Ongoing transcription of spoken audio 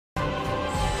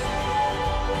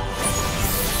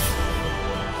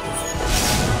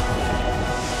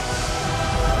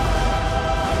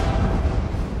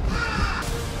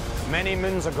Many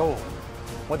moons ago,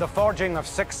 with the forging of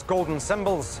 6 golden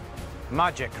symbols,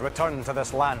 magic returned to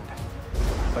this land.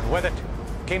 But with it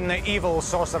came the evil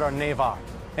sorcerer Nevar,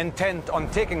 intent on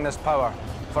taking this power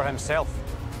for himself.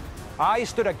 I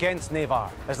stood against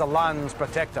Nevar as the land's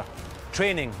protector,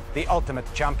 training the ultimate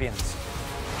champions.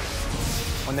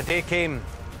 When the day came,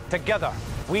 together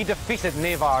we defeated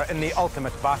Nevar in the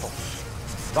ultimate battle.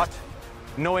 But,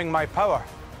 knowing my power,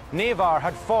 Nevar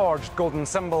had forged golden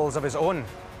symbols of his own,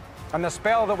 and the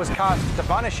spell that was cast to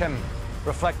banish him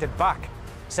reflected back,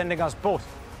 sending us both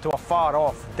to a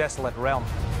far-off, desolate realm.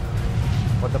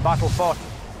 With the battle fought,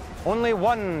 only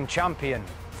one champion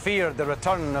feared the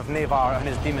return of Nevar and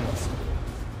his demons.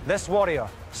 This warrior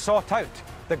sought out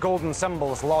the golden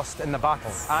symbols lost in the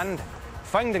battle, and,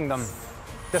 finding them,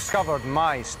 discovered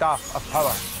my staff of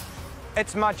power.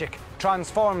 Its magic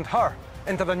transformed her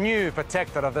into the new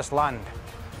protector of this land.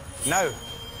 Now,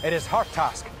 it is her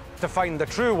task to find the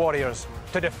true warriors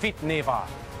to defeat Nevar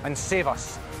and save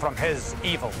us from his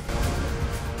evil.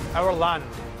 Our land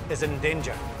is in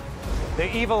danger.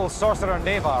 The evil sorcerer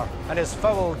Nevar and his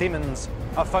foul demons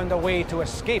have found a way to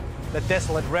escape the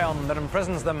desolate realm that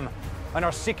imprisons them and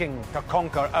are seeking to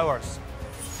conquer ours.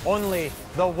 Only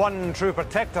the one true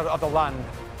protector of the land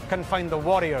can find the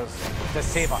warriors to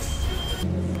save us.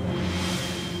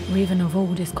 Raven of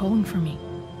Old is calling for me.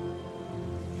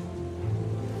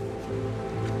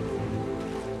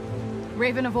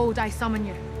 Raven of Old, I summon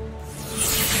you.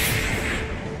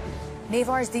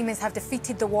 Nevar's demons have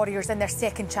defeated the warriors in their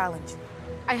second challenge.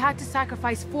 I had to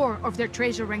sacrifice 4 of their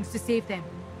treasure rings to save them.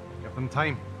 Give them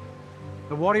time.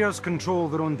 The warriors control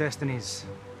their own destinies,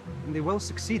 and they will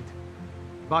succeed.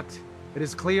 But it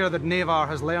is clear that Nevar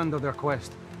has learned of their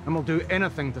quest, and will do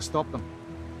anything to stop them.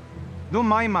 Though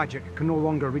my magic can no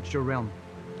longer reach your realm,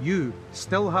 you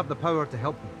still have the power to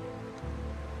help them.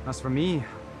 As for me,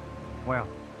 well,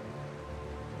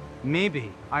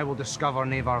 maybe I will discover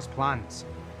Nevar's plans.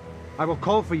 I will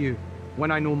call for you when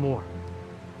I know more.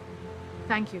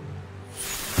 Thank you.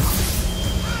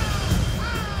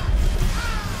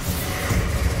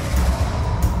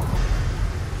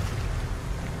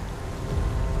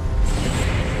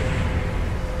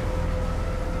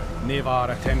 Nevar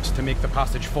attempts to make the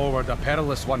passage forward a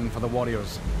perilous one for the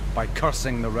warriors by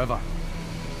cursing the river.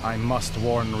 I must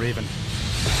warn Raven.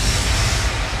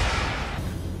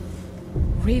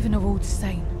 Raven of Old's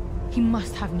sign. He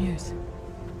must have news.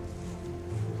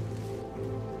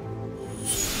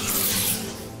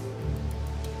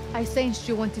 I sensed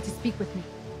you wanted to speak with me.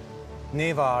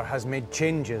 Nevar has made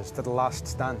changes to the last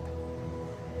stand.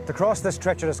 To cross this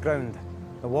treacherous ground,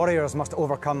 the warriors must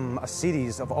overcome a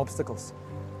series of obstacles.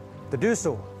 To do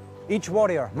so, each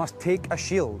warrior must take a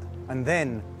shield and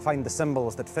then find the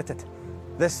symbols that fit it.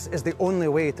 This is the only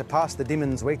way to pass the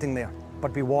demons waiting there,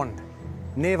 but be warned.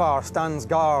 Nevar stands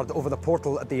guard over the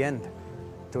portal at the end.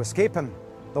 To escape him,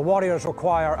 the warriors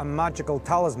require a magical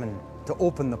talisman to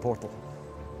open the portal.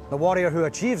 The warrior who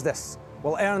achieves this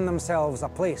will earn themselves a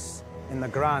place in the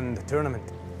grand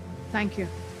tournament. Thank you.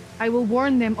 I will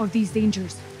warn them of these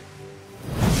dangers.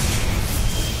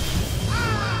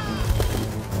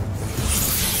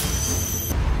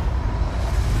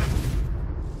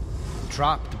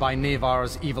 Trapped by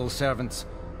Nevar's evil servants,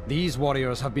 these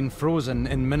warriors have been frozen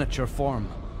in miniature form.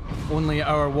 Only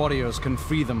our warriors can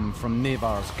free them from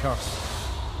Nevar's curse.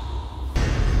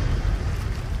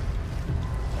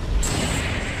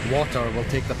 Water will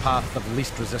take the path of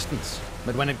least resistance,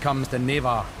 but when it comes to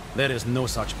Nevar, there is no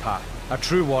such path. A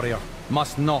true warrior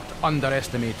must not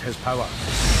underestimate his power.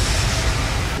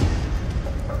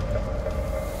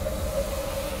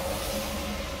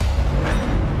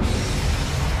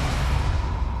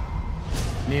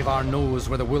 Nevar knows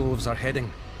where the wolves are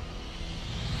heading.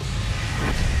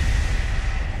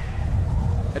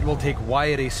 It will take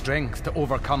wiry strength to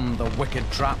overcome the wicked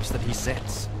traps that he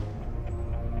sets.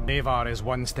 Nevar is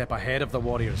one step ahead of the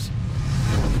warriors.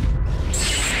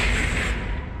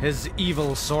 His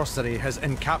evil sorcery has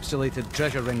encapsulated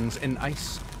treasure rings in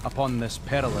ice upon this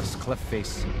perilous cliff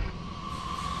face.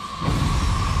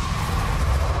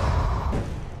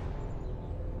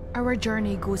 Our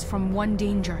journey goes from one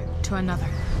danger to another.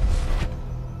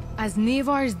 As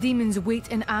Nevar's demons wait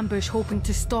in ambush hoping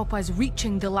to stop us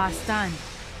reaching the last stand,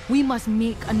 we must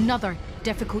make another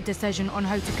difficult decision on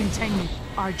how to continue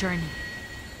our journey.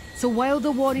 So while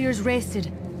the warriors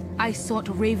rested, I sought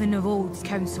Raven of Old's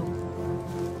counsel.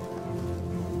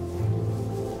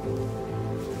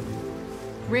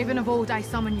 Raven of Old, I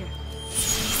summon you.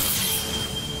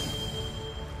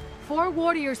 4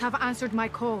 warriors have answered my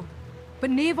call,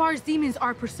 but Nevar's demons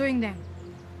are pursuing them.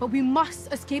 But we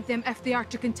must escape them if they are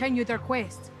to continue their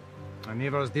quest.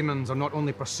 Nevar's demons are not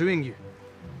only pursuing you,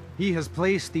 he has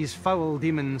placed these foul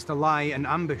demons to lie in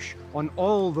ambush on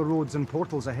all the roads and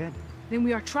portals ahead. Then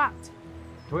we are trapped.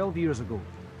 12 years ago,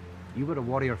 you were a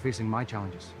warrior facing my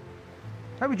challenges.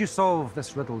 How would you solve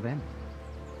this riddle then?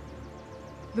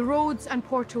 The roads and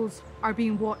portals are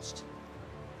being watched.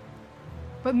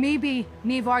 But maybe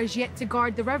Navar is yet to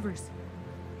guard the rivers.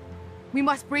 We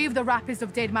must brave the rapids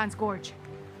of Dead Man's Gorge.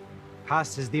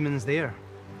 Pass his demons there,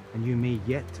 and you may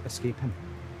yet escape him.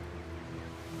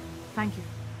 Thank you.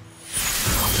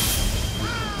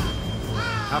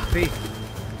 Have faith.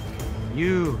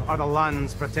 You are the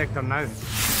land's protector now.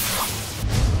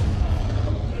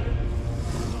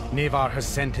 Navar has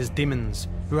sent his demons,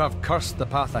 who have cursed the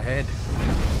path ahead.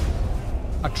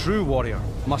 A true warrior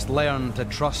must learn to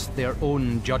trust their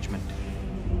own judgment.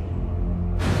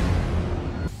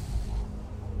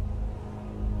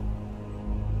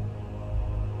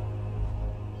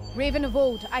 Raven of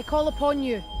old, I call upon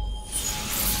you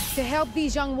to help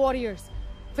these young warriors,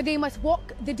 for they must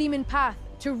walk the demon path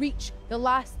to reach the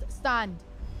last stand.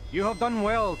 You have done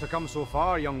well to come so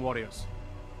far, young warriors.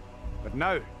 But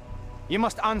now, you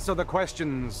must answer the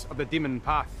questions of the demon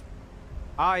path.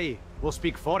 I will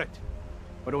speak for it,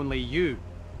 but only you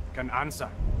can answer.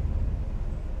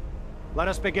 Let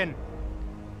us begin.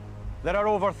 There are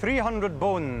over 300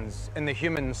 bones in the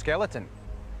human skeleton.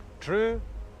 True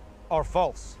or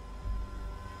false?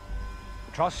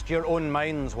 Trust your own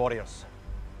minds, warriors.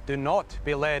 Do not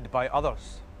be led by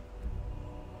others.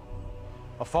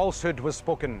 A falsehood was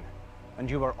spoken, and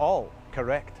you were all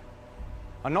correct.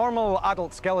 A normal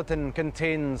adult skeleton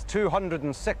contains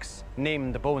 206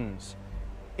 named bones.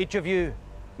 Each of you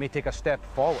may take a step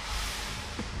forward.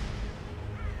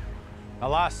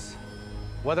 Alas,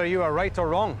 whether you are right or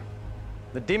wrong,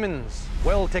 the demons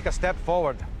will take a step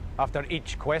forward after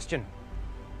each question.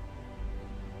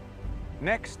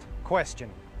 Next question.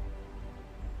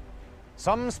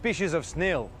 Some species of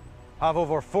snail have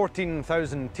over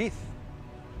 14,000 teeth.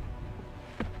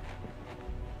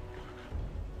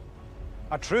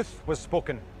 A truth was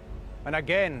spoken, and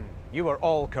again, you were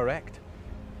all correct.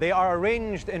 They are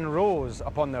arranged in rows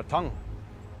upon their tongue.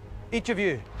 Each of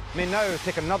you may now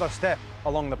take another step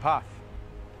along the path.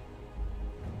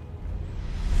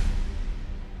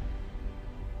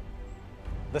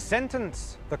 The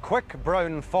sentence, "The quick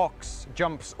brown fox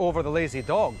jumps over the lazy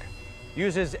dog,"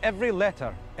 uses every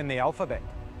letter in the alphabet.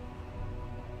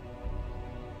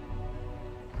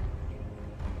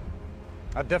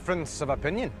 A difference of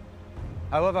opinion.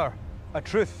 However, a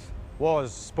truth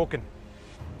was spoken.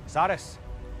 Saris,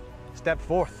 step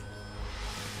forth.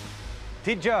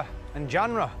 Tidja and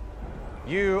Janra,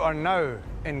 you are now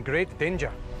in great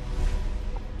danger.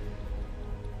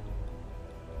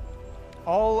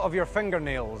 All of your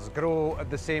fingernails grow at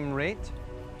the same rate.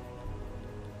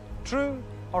 True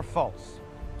or false?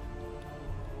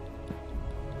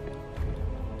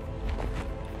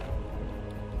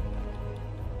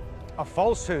 A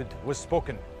falsehood was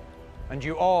spoken, and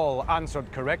you all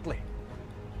answered correctly.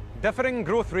 Differing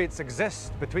growth rates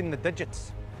exist between the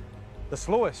digits, the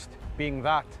slowest being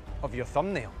that of your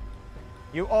thumbnail.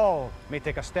 You all may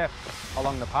take a step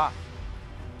along the path.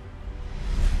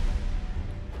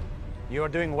 You are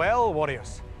doing well,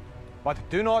 warriors, but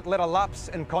do not let a lapse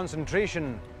in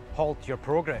concentration halt your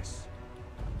progress.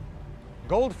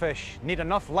 Goldfish need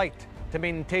enough light to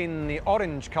maintain the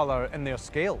orange colour in their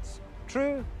scales.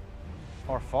 True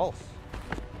or false?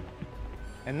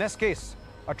 In this case,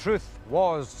 a truth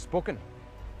was spoken.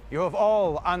 You have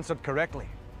all answered correctly.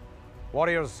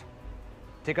 Warriors,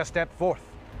 take a step forth.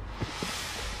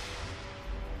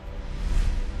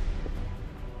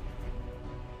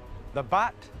 The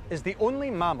bat is the only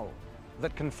mammal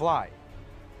that can fly.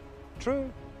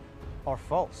 True or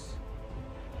false?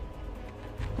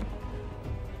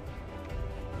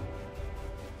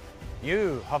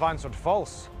 You have answered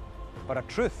false, but a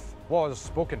truth was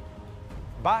spoken.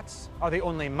 Bats are the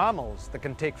only mammals that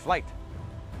can take flight.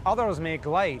 Others may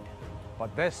glide,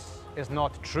 but this is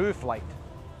not true flight.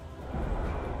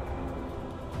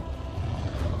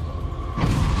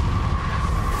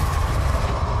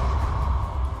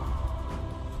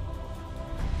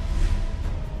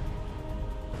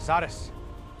 Saris,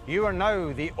 you are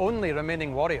now the only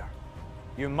remaining warrior.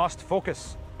 You must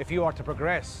focus if you are to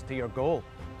progress to your goal.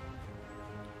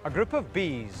 A group of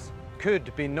bees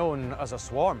could be known as a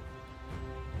swarm.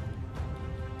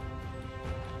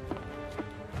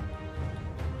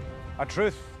 A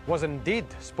truth was indeed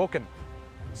spoken.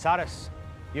 Saris,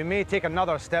 you may take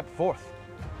another step forth.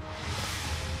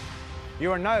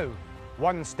 You are now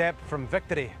one step from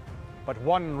victory, but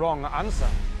one wrong answer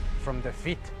from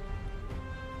defeat.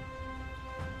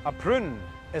 A prune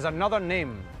is another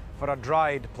name for a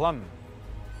dried plum.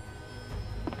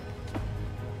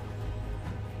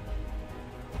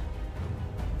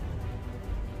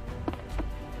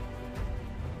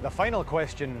 The final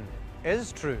question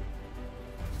is true.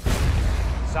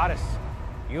 Saris,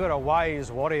 you are a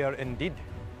wise warrior indeed.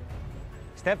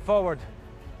 Step forward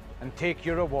and take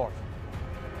your reward.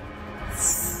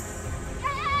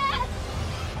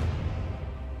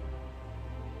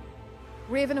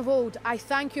 Raven of Old, I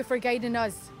thank you for guiding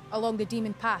us along the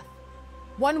demon path.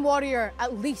 One warrior,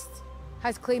 at least,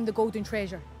 has claimed the golden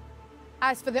treasure.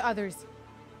 As for the others,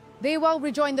 they will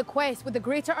rejoin the quest with a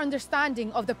greater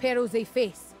understanding of the perils they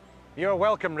face. You're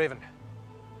welcome, Raven.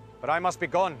 But I must be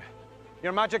gone.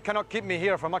 Your magic cannot keep me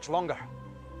here for much longer.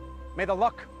 May the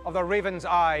luck of the Raven's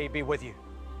Eye be with you.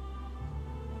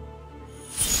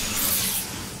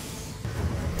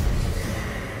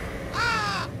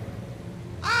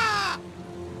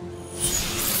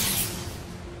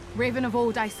 Raven of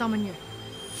Old, I summon you.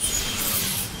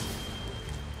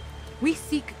 We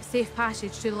seek safe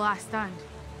passage to the last stand.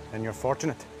 Then you're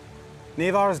fortunate.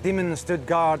 Navar's demons stood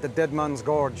guard at Dead Man's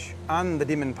Gorge and the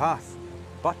Demon Path.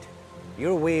 But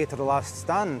your way to the last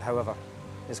stand, however,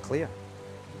 is clear.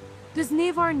 Does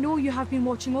Navar know you have been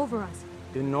watching over us?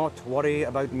 Do not worry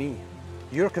about me.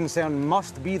 Your concern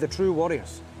must be the true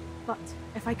warriors. But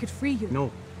if I could free you...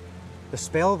 No. The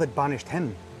spell that banished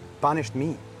him banished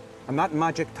me. And that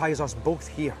magic ties us both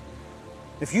here.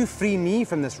 If you free me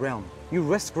from this realm, you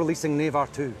risk releasing Navar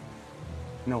too.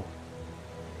 No.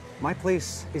 My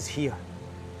place is here,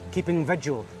 keeping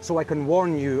vigil so I can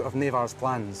warn you of Navar's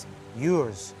plans.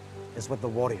 Yours is with the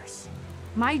warriors.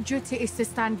 My duty is to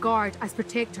stand guard as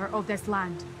protector of this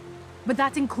land. But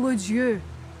that includes you.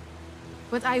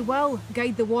 But I will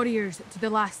guide the warriors to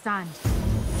the last stand.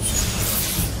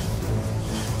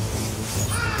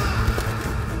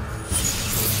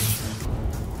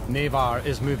 Navar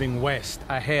is moving west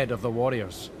ahead of the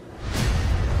warriors.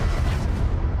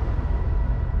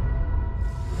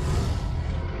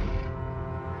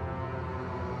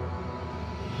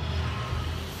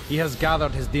 He has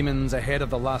gathered his demons ahead of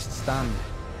the last stand.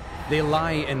 They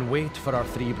lie in wait for our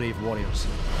three brave warriors.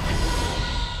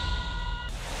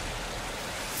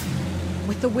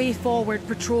 With the way forward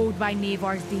patrolled by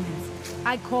Navar's demons,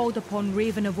 I called upon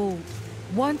Raven of Old.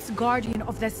 Once guardian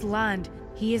of this land,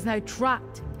 he is now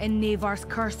trapped in Navar's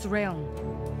cursed realm.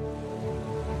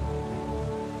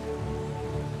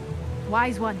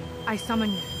 Wise One, I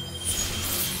summon you.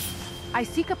 I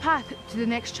seek a path to the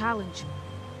next challenge,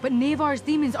 but Navar's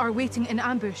demons are waiting in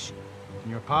ambush.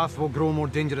 Your path will grow more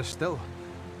dangerous still.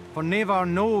 For Navar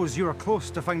knows you are close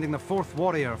to finding the fourth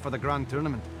warrior for the Grand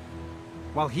Tournament,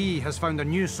 while he has found a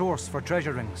new source for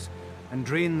treasure rings and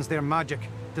drains their magic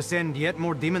to send yet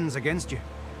more demons against you.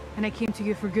 And I came to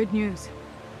you for good news.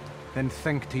 Then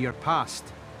think to your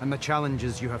past and the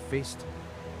challenges you have faced.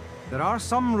 There are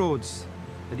some roads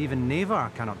that even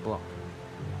Navar cannot block.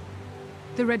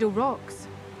 The Riddle Rocks.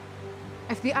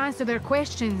 If they answer their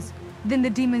questions, then the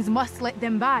demons must let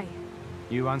them by.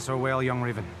 You answer well, young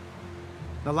Raven.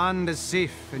 The land is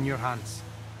safe in your hands.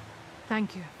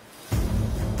 Thank you.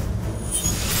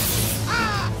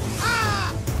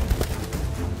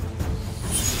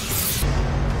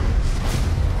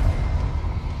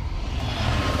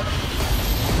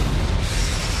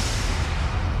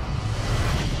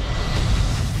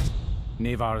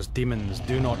 Navar's demons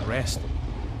do not rest.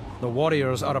 The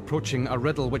warriors are approaching a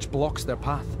riddle which blocks their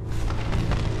path.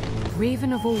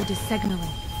 Raven of Old is signaling.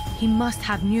 He must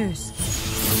have news.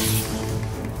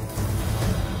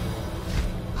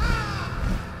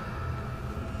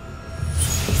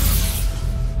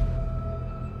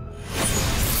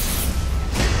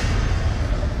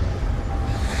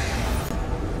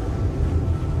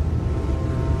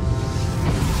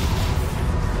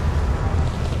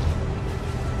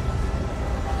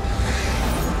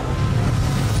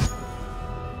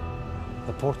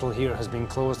 The portal here has been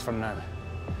closed for now.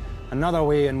 Another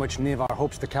way in which Navar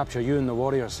hopes to capture you and the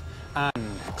warriors, and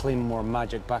claim more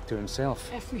magic back to himself.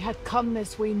 If we had come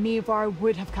this way, Navar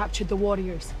would have captured the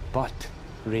warriors. But,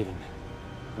 Raven,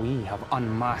 we have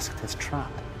unmasked his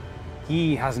trap.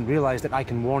 He hasn't realized that I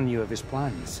can warn you of his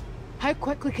plans. How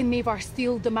quickly can Navar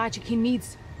steal the magic he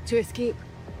needs to escape?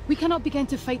 We cannot begin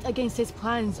to fight against his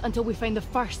plans until we find the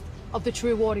first of the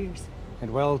true warriors. It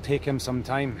will take him some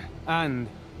time, and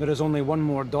there is only one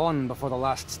more dawn before the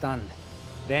last stand.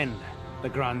 Then, the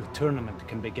Grand Tournament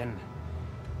can begin.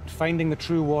 Finding the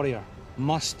true warrior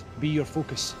must be your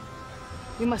focus.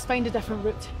 We must find a different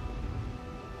route.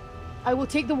 I will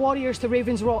take the warriors to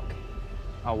Raven's Rock.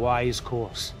 A wise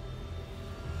course.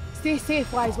 Stay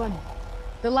safe, Wise One.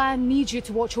 The land needs you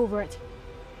to watch over it.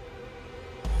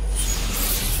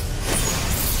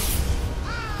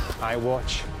 I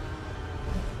watch,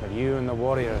 but you and the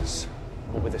warriors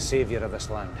will be the savior of this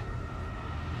land.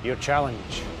 Your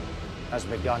challenge has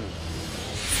begun.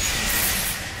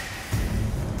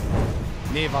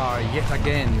 Navar yet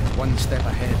again is one step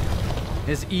ahead.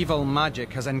 His evil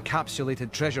magic has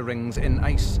encapsulated treasure rings in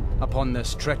ice upon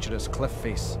this treacherous cliff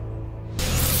face.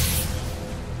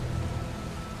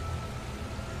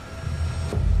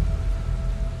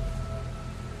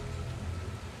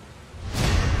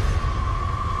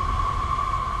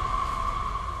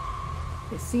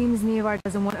 It seems Navar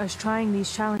doesn't want us trying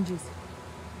these challenges.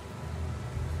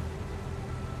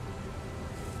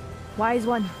 Wise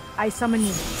one, I summon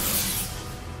you.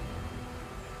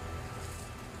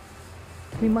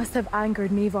 We must have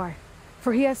angered Navar,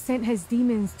 for he has sent his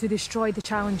demons to destroy the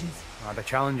challenges. The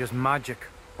challenge's magic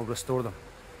will restore them.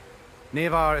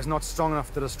 Navar is not strong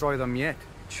enough to destroy them yet.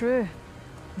 True,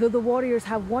 though the warriors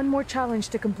have one more challenge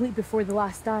to complete before the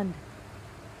last stand.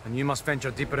 And you must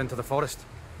venture deeper into the forest.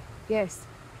 Yes,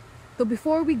 though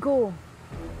before we go,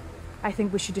 I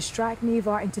think we should distract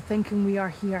Navar into thinking we are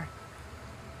here.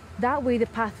 That way the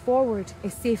path forward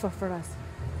is safer for us.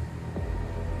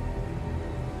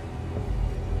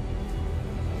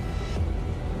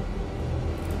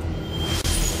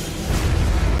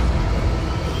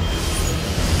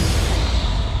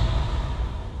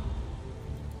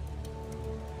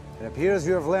 It appears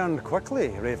you have learned quickly,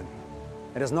 Raven.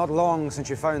 It is not long since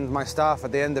you found my staff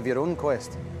at the end of your own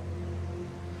quest.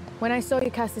 When I saw you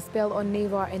cast a spell on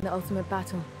Navar in the ultimate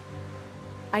battle,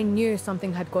 I knew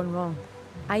something had gone wrong.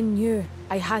 I knew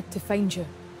I had to find you.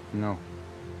 No.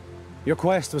 Your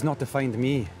quest was not to find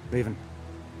me, Raven.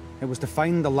 It was to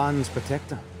find the land's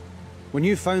protector. When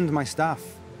you found my staff,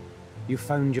 you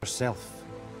found yourself.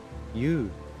 You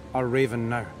are Raven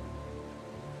now.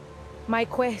 My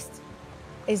quest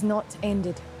is not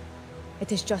ended. It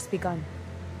has just begun.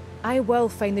 I will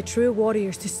find the true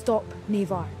warriors to stop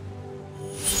Navar.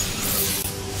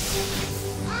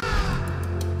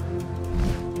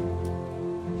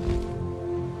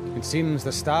 It seems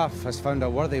the staff has found a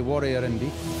worthy warrior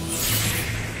indeed.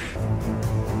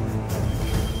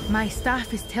 My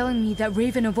staff is telling me that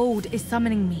Raven of old is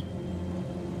summoning me.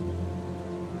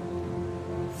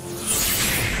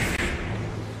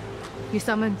 You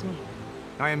summoned me.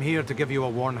 I am here to give you a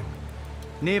warning.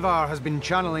 Navar has been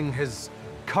channeling his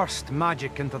cursed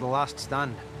magic into the last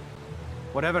stand.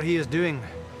 Whatever he is doing,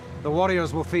 the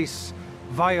warriors will face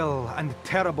vile and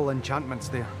terrible enchantments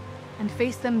there. And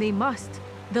face them they must.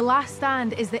 The last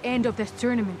stand is the end of this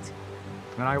tournament.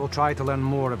 And I will try to learn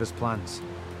more of his plans.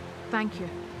 Thank you.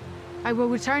 I will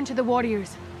return to the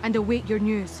warriors and await your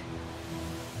news.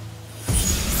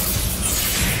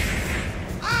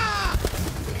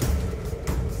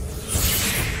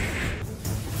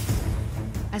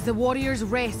 As the warriors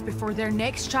rest before their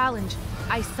next challenge,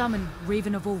 I summon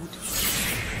Raven of Old.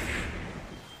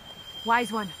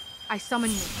 Wise one, I summon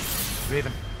you.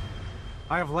 Raven,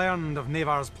 I have learned of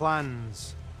Navar's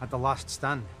plans at the last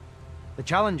stand. The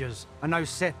challenges are now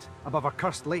set above a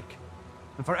cursed lake,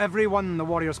 and for every one the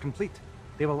warriors complete,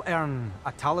 they will earn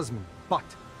a talisman. But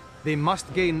they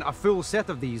must gain a full set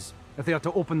of these if they are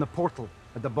to open the portal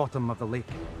at the bottom of the lake.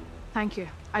 Thank you.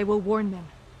 I will warn them.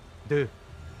 Do.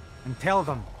 And tell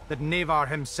them that Navar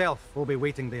himself will be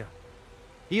waiting there.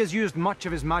 He has used much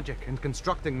of his magic in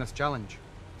constructing this challenge.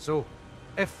 So,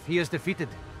 if he is defeated,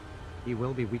 he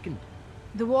will be weakened.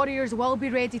 The warriors will be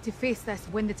ready to face this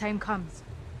when the time comes.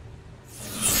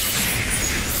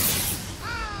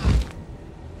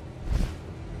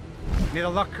 May the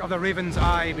luck of the Raven's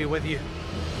Eye be with you.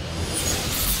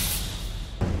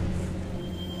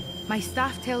 My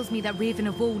staff tells me that Raven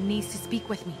of Old needs to speak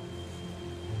with me.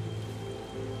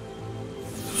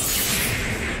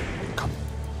 Come.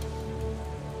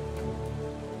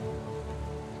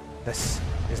 This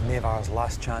is Navar's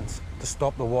last chance to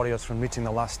stop the warriors from reaching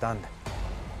the last stand.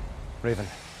 Raven,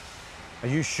 are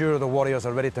you sure the warriors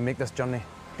are ready to make this journey?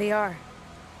 They are.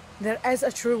 There is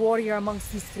a true warrior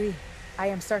amongst these three. I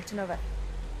am certain of it.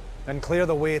 Then clear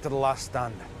the way to the last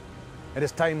stand. It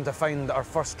is time to find our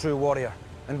first true warrior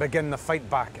and begin the fight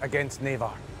back against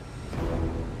Navar.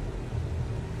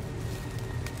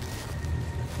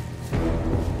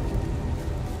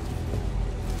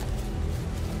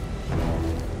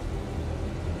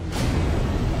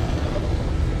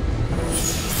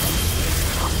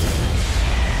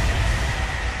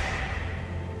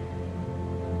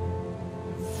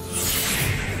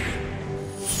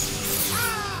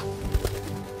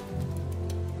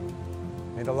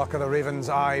 May the luck of the Raven's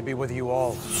Eye be with you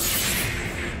all.